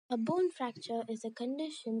A bone fracture is a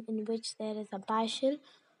condition in which there is a partial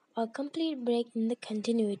or complete break in the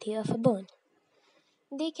continuity of a bone.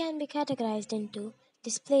 They can be categorized into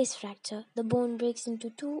displaced fracture, the bone breaks into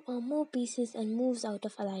two or more pieces and moves out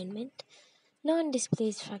of alignment.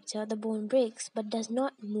 Non-displaced fracture, the bone breaks but does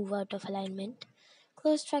not move out of alignment.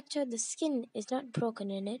 Closed fracture, the skin is not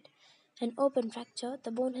broken in it. An open fracture,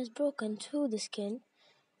 the bone has broken through the skin.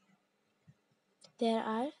 There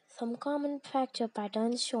are some common fracture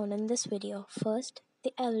patterns shown in this video. First,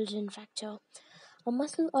 the avulsion fracture. A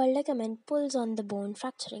muscle or ligament pulls on the bone,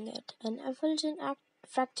 fracturing it. An avulsion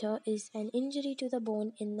fracture is an injury to the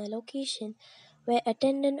bone in the location where a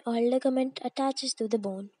tendon or ligament attaches to the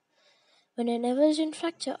bone. When an avulsion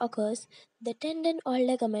fracture occurs, the tendon or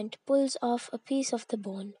ligament pulls off a piece of the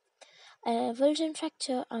bone. Avulsion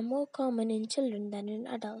fractures are more common in children than in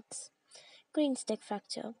adults. Greenstick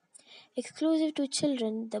fracture. Exclusive to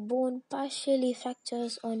children, the bone partially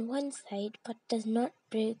fractures on one side but does not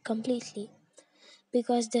break completely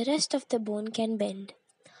because the rest of the bone can bend.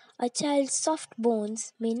 A child's soft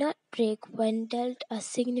bones may not break when dealt a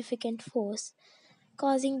significant force,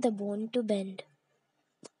 causing the bone to bend.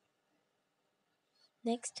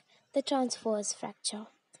 Next, the transverse fracture.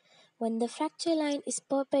 When the fracture line is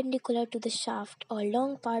perpendicular to the shaft or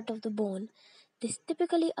long part of the bone, this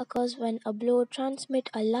typically occurs when a blow transmits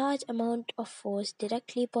a large amount of force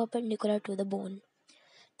directly perpendicular to the bone.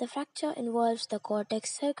 The fracture involves the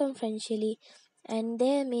cortex circumferentially and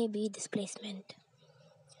there may be displacement.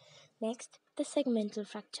 Next, the segmental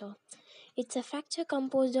fracture. It's a fracture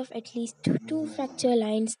composed of at least two fracture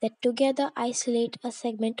lines that together isolate a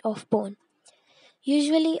segment of bone.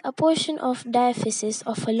 Usually, a portion of diaphysis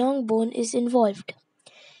of a long bone is involved.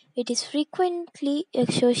 It is frequently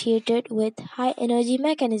associated with high energy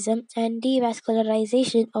mechanism and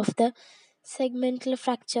devascularization of the segmental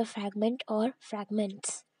fracture fragment or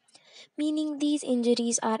fragments, meaning these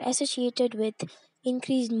injuries are associated with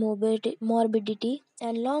increased morbidity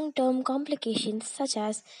and long-term complications such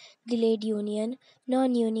as delayed union,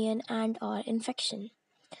 non-union and/or infection.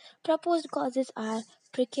 Proposed causes are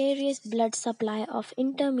precarious blood supply of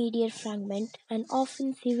intermediate fragment and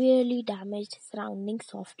often severely damaged surrounding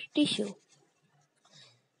soft tissue.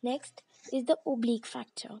 Next is the oblique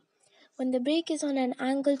fracture. When the break is on an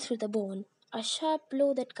angle through the bone, a sharp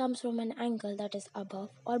blow that comes from an angle that is above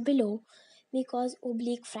or below may cause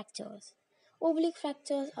oblique fractures. Oblique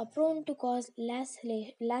fractures are prone to cause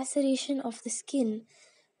laceration of the skin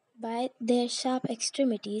by their sharp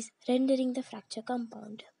extremities, rendering the fracture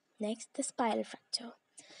compound. Next, the spiral fracture.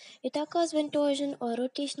 It occurs when torsion or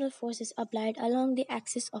rotational force is applied along the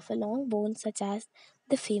axis of a long bone such as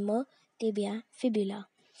the femur, tibia, fibula,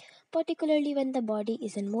 particularly when the body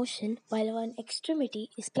is in motion while one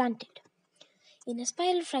extremity is planted. In a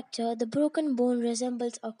spiral fracture, the broken bone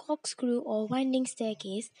resembles a corkscrew or winding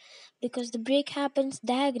staircase because the break happens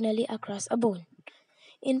diagonally across a bone.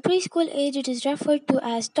 In preschool age, it is referred to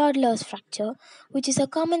as toddler's fracture, which is a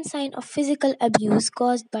common sign of physical abuse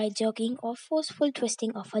caused by jerking or forceful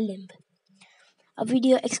twisting of a limb. A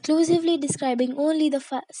video exclusively describing only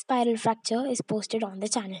the spiral fracture is posted on the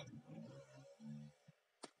channel.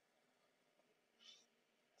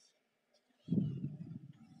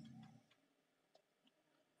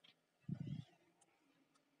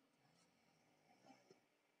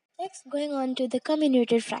 Next, going on to the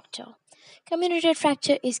comminuted fracture. Comminuted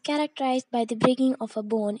fracture is characterized by the breaking of a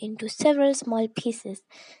bone into several small pieces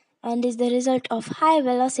and is the result of high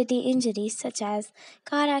velocity injuries such as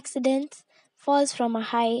car accidents, falls from a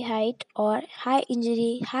high height, or high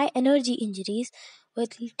energy injuries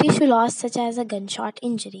with tissue loss such as a gunshot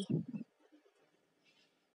injury.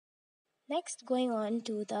 Next, going on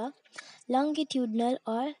to the longitudinal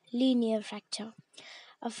or linear fracture.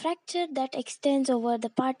 A fracture that extends over the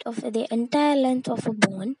part of the entire length of a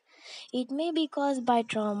bone. It may be caused by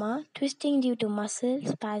trauma, twisting due to muscle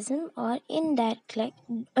spasm, or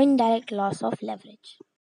indirect loss of leverage.